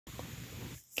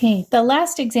Okay, the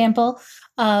last example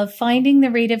of finding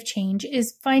the rate of change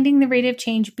is finding the rate of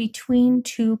change between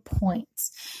 2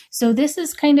 points. So this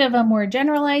is kind of a more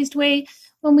generalized way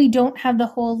when we don't have the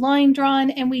whole line drawn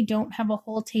and we don't have a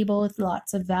whole table with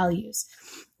lots of values.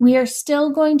 We are still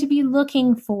going to be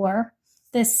looking for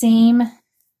the same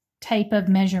type of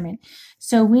measurement.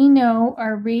 So we know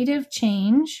our rate of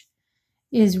change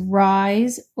is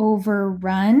rise over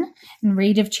run, and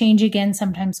rate of change, again,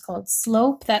 sometimes called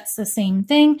slope. That's the same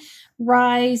thing.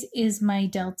 Rise is my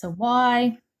delta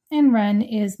y and run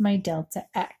is my delta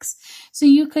x. So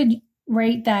you could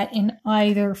write that in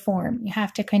either form. You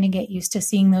have to kind of get used to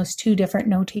seeing those two different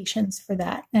notations for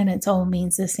that, and it all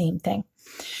means the same thing.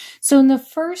 So in the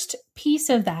first piece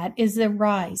of that is the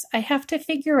rise. I have to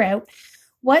figure out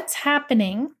what's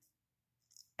happening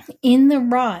in the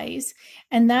rise,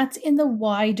 and that's in the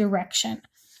y direction.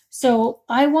 So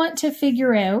I want to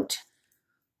figure out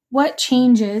what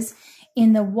changes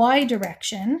in the y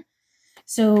direction.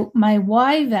 So my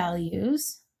y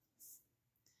values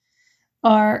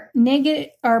are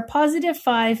positive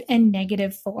 5 and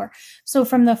negative 4. So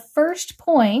from the first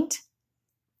point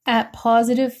at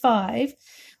positive 5,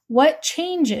 what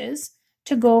changes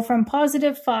to go from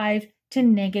positive 5 to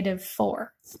negative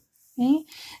 4? Okay,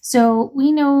 so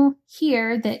we know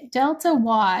here that delta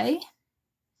y,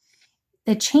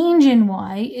 the change in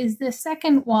y, is the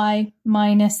second y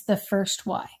minus the first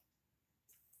y.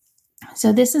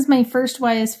 So this is my first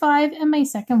y is 5 and my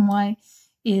second y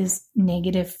is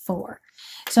negative 4.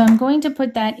 So I'm going to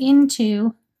put that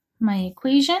into my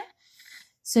equation.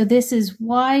 So this is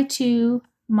y2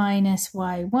 minus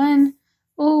y1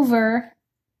 over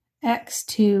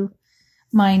x2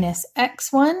 minus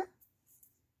x1.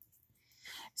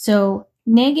 So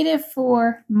negative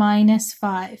 4 minus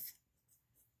 5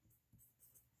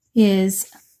 is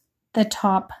the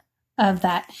top of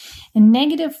that. And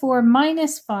negative 4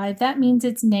 minus 5, that means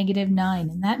it's negative 9.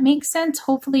 And that makes sense.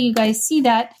 Hopefully you guys see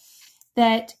that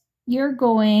you're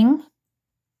going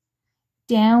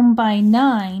down by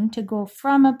 9 to go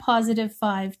from a positive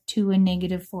 5 to a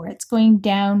negative 4. It's going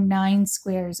down 9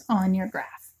 squares on your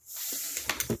graph.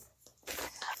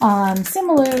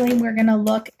 Similarly, we're going to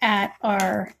look at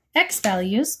our x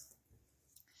values,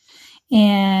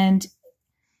 and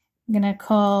I'm going to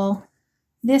call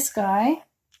this guy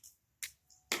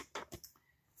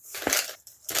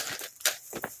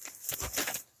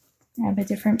grab a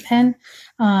different pen,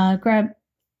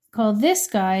 call this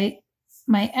guy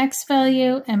my x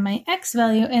value and my x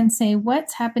value, and say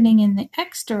what's happening in the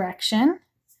x direction.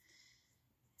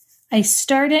 I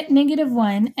start at negative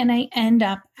 1 and I end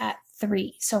up at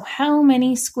 3. So how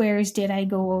many squares did I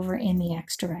go over in the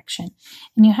x direction?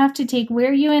 And you have to take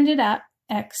where you ended up,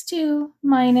 x2,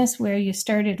 minus where you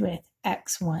started with,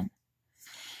 x1.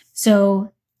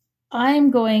 So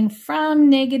I'm going from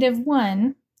negative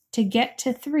 1 to get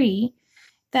to 3.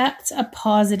 That's a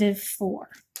positive 4.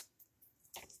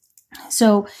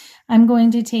 So I'm going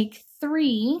to take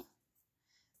 3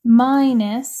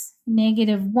 minus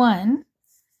negative 1,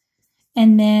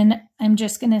 and then I'm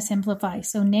just going to simplify.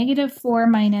 So negative 4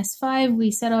 minus 5, we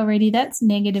said already, that's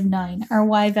negative 9. Our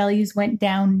y values went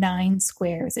down 9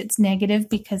 squares. It's negative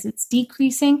because it's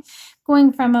decreasing,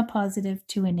 going from a positive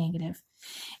to a negative.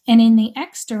 And in the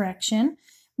x direction,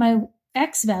 my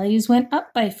x values went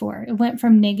up by 4. It went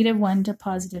from negative 1 to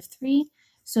positive 3,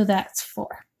 so that's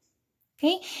 4.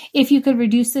 Okay, if you could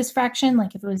reduce this fraction,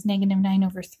 like if it was negative 9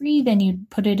 over 3, then you'd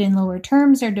put it in lower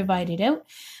terms or divide it out.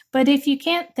 But if you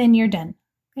can't, then you're done.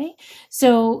 Okay,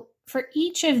 so for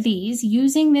each of these,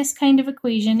 using this kind of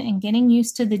equation and getting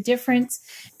used to the difference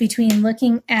between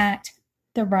looking at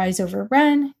the rise over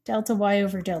run, delta y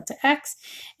over delta x,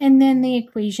 and then the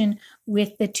equation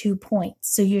with the 2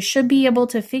 points. So you should be able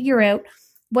to figure out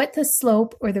what the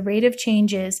slope or the rate of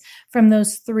change is from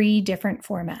those 3 different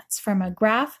formats, from a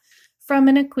graph, from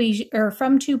an equation, or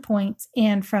from 2 points,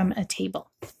 and from a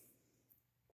table.